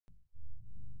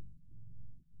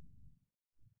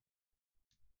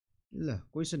ल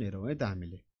क्वेसन हेरौँ है त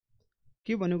हामीले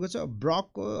के भनेको छ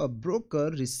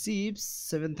broker receives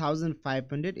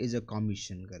 7500 as a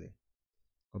commission गरे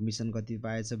कमिसन कति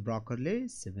पाएछ ब्रोकरले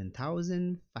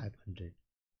 7500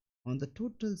 on the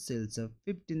total sales of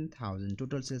 15000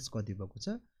 total sales कति भएको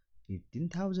छ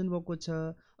 15000 भएको छ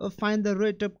अब find the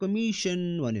rate of commission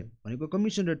भनेको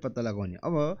कमिसन रेट पत्ता लगाउने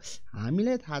अब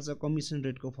हामीलाई थाहा छ कमिसन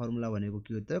रेटको फर्मुला भनेको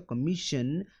के हो त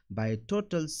commission by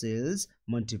total sales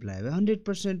multiply by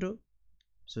 100% हो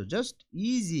सो जस्ट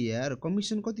इजी यार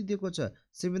कमिसन कति दिएको छ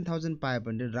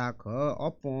 7500 राख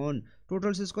अपन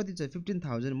टोटल सेल्स कति छ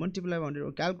 15000 मल्टिप्लाई बाइ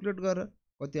 100 क्याल्कुलेट गर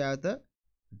कति आयो त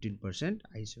 15%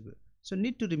 आइसक्यो So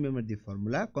need to remember the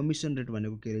formula commission rate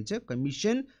भनेको के रहेछ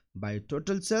commission by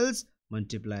total sales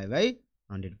multiply by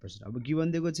 100%. अब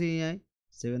given दिएको छ यहाँ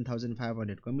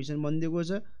 7500 commission बनिएको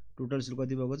छ total sale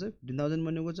कति भएको छ 15000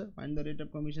 बनेको छ find the rate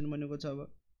of commission बनेको छ अब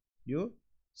यो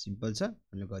सिम्पल छ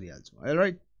हामीले गरिहाल्छौं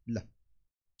अलराइट ल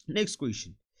next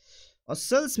question a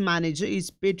sales manager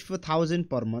is paid for 1000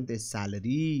 per month as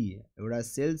salary एउटा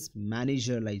सेल्स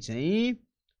म्यानेजरलाई चाहिँ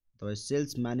अथवा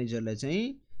सेल्स म्यानेजरलाई चाहिँ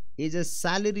एज अ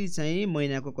स्यालेरी चाहिँ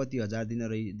महिनाको कति हजार दिन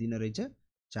रहेछ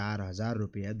 4000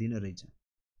 रुपैयाँ दिन रहेछ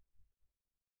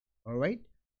अलराइट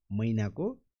महिनाको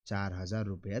 4000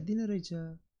 रुपैयाँ दिन रहेछ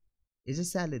एज अ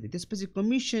स्यालेरी त्यसपछि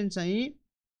कमिसन चाहिँ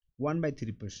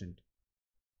 1/3%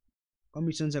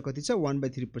 कमिसन चाहिँ कति छ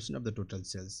 1/3% of the total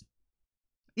sales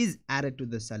is added to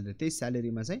the salary त्यही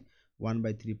स्यालेरीमा चाहिँ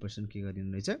 1/3% के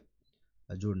गरिनु रहेछ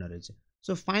जोड्न रहेछ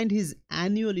So find his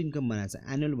annual income बनाएको छ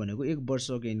annual भनेको एक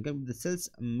वर्षको income the sales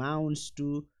amounts to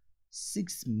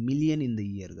 6 million in the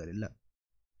year गरे ल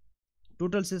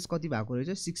टोटल सेल्स कति भएको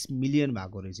रहेछ 6 मिलियन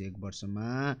भएको रहेछ एक वर्षमा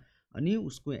अनि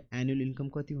उसको एनुअल इन्कम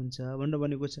कति हुन्छ भनेर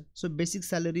भनेको छ so basic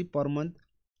salary per month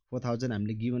 4000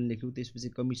 हामीले गिवन लेख्यौ त्यसपछि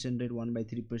कमिसन रेट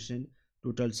 1/3%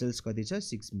 टोटल सेल्स कति छ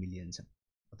 6 मिलियन छ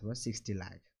अथवा 60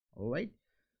 लाख अलराइट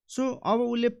सो अब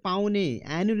उसले पाउने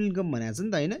एनुअल इन्कम भनेको छ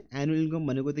नि त हैन एनुअल इन्कम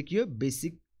भनेको त के हो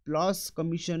बेसिक प्लस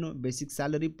कमिसन हो बेसिक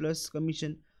स्यालेरी प्लस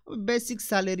कमिसन अब बेसिक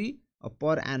स्यालेरी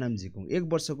पर एनम झिकौं एक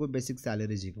वर्षको बेसिक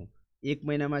स्यालेरी झिकौं एक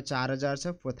महिनामा 4000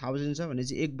 छ 4000 छ भने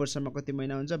चाहिँ एक वर्षमा कति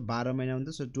महिना हुन्छ 12 महिना हुन्छ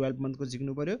सो 12 मन्थ को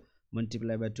झिक्नु पर्यो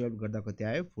मल्टिप्लाई बाइ 12 गर्दा कति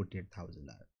आयो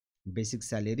 48000 आयो बेसिक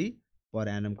स्यालेरी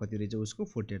पर एनम कति रहेछ उसको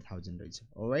 48000 रहेछ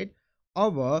अलराइट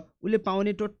अब उसले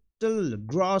पाउने टोटल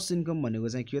ग्रॉस इन्कम भनेको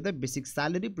चाहिँ के हो त बेसिक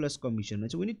स्यालेरी प्लस कमिसन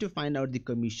हुन्छ we need to find out the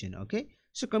commission okay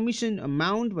so commission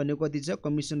amount भनेको कति छ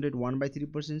कमिसन रेट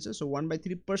 1/3% छ सो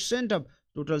 1/3% अफ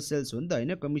टोटल सेल्स हो नि त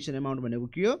हैन कमिसन अमाउन्ट भनेको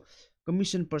के हो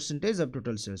commission percentage of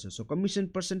total sales हो so commission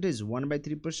percentage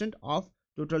 1/3% of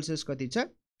total sales कति छ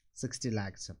 60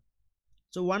 लाख छ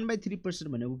सो 1/3%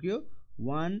 भनेको के हो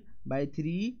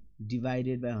 1/3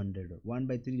 डिवाइडेड बाइ 100 हो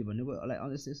 1/3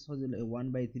 भनेको सजिलो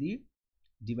 1/3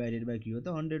 डिवाइडेड बाइ के हो त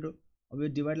 100 हो अब यो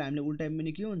डिवाइडलाई हामीले उल्टाइम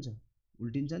पनि के हुन्छ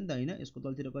उल्टिन्छ नि त हैन यसको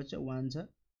तलतिर कति छ 1 छ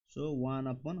सो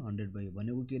 1/100 भयो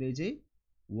भनेको के रहे चाहिँ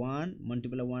 1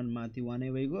 मल्टिप्लाई 1 माथि 1 नै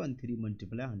भइगयो अनि 3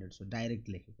 मल्टिप्लाई 100 सो डाइरेक्ट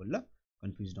लेखेको ल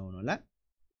कन्फ्युज नहुनु होला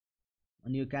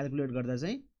अनि यो क्याल्कुलेट गर्दा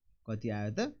चाहिँ कति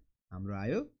आयो त हाम्रो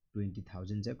आयो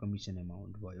 20000 चाहिँ कमिसन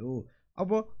अमाउन्ट भयो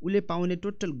अब उले पाउने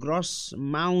टोटल ग्रस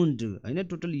अमाउन्ट हैन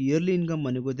टोटल इयरली इन्कम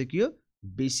भनेको त के हो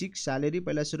बेसिक स्यालेरी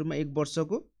पहिला सुरुमा एक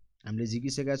वर्षको हामीले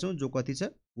झिकिसकेका छौं जो कति छ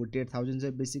 48000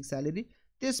 चाहिँ बेसिक स्यालेरी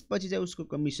त्यसपछि चाहिँ उसको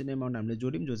कमिसन अमाउन्ट हामीले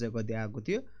जोड्यौं जो चाहिँ कति आएको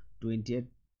थियो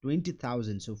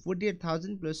 20000 सो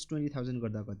 48000 प्लस 20000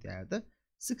 गर्दा कति आयो त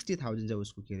 60000 चाहिँ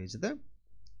उसको के रहेछ त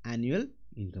एनुअल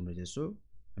इन्कम रहेछ सो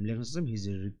हामीले लेख्न सक्छौं हिज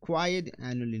required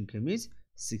annual income is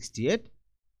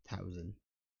 68000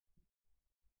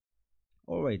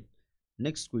 alright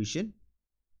next question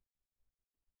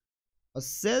a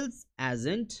sales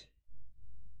agent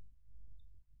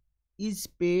is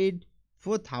paid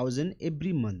 4000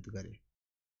 every month gare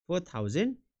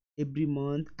 4000 every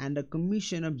month and a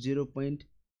commission of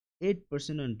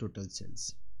 0.8% on total sales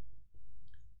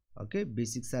okay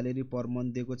basic salary per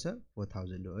month दिएको छ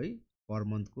 4000 हो है per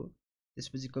month को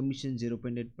त्यसपछि commission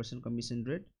 0.8% commission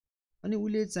rate अनि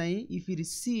उले चाहिँ if he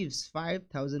receives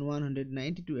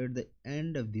 5192 at the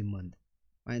end of the month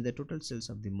find the total sales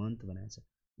of the month भनेको छ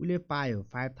उले पायो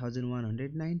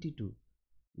 5192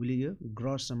 उले यो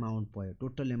ग्रस अमाउन्ट पायो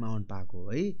टोटल अमाउन्ट पाएको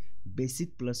है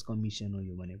बेसिक प्लस कमिसन हो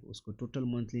यो भनेको उसको टोटल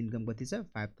मन्थली इन्कम कति छ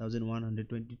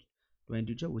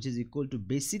 5122 छ which is equal to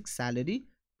basic salary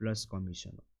plus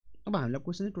commission अब हामीलाई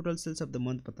question total sales of the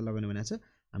month पत्ता लगाउने भनेको छ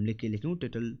हामीले के लेख्यौं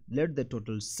total let the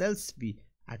total sales be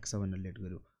x भनेर लेट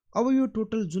गर्यौं अब यो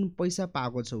टोटल जुन पैसा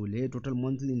पाएको छ उले टोटल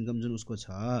मन्थली इन्कम जुन उसको छ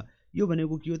यो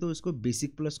भनेको के हो त उसको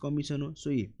बेसिक प्लस कमिसन हो सो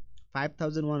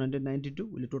 5192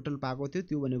 उले टोटल पाएको थियो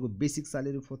त्यो भनेको बेसिक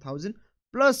स्यालेरी 4000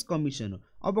 प्लस कमिसन हो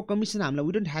अब कमिसन हामीलाई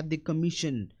we don't have the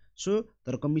commission so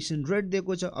तर कमिसन रेट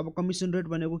दिएको छ अब कमिसन रेट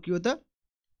भनेको के हो त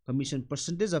commission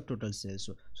percentage of total sales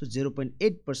हो सो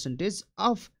 0.8%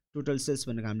 अफ टोटल सेल्स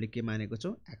भनेको हामीले के मानेको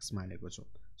छौँ एक्स मानेको छौँ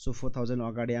सो 4000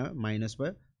 अगाडि आयो माइनस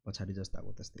भयो पछाडि जस्ताको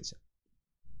त्यस्तै छ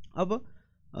अब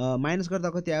माइनस गर्दा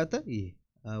कति आयो त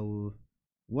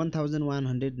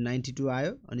 1192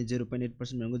 आयो अनि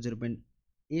 0.8% भनेको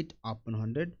 0.8 upon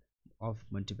 100 of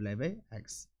multiply by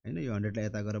x हैन यो 100 लाई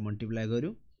यता गएर मल्टिप्लाई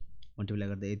गर्यो मल्टिप्लाई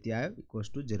गर्दा यति आयो इक्वल्स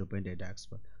टु 0.8 एक्स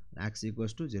भयो एक्स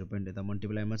इक्वल्स टु 0.8 यता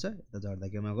मल्टिप्लाईमा छ यता झर्दा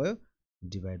केमा गयो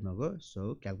डिभाइडमा गयो सो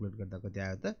क्याल्कुलेट गर्दा कति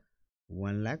आयो त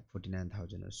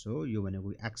 1,49,000 सो यो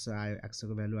भनेको एक्स आयो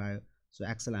एक्सको भ्यालु आयो सो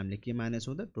एक्सलाई हामीले के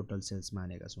मानेछौँ त टोटल सेल्स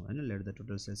मानेका छौँ हैन let the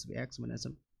total sales be x भनेका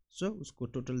छौँ सो उसको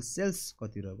टोटल सेल्स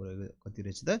कति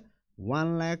रहेछ त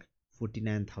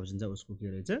 1,49,000 चाहिँ उसको के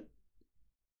रहेछ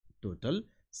टोटल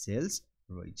सेल्स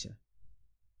रहेछ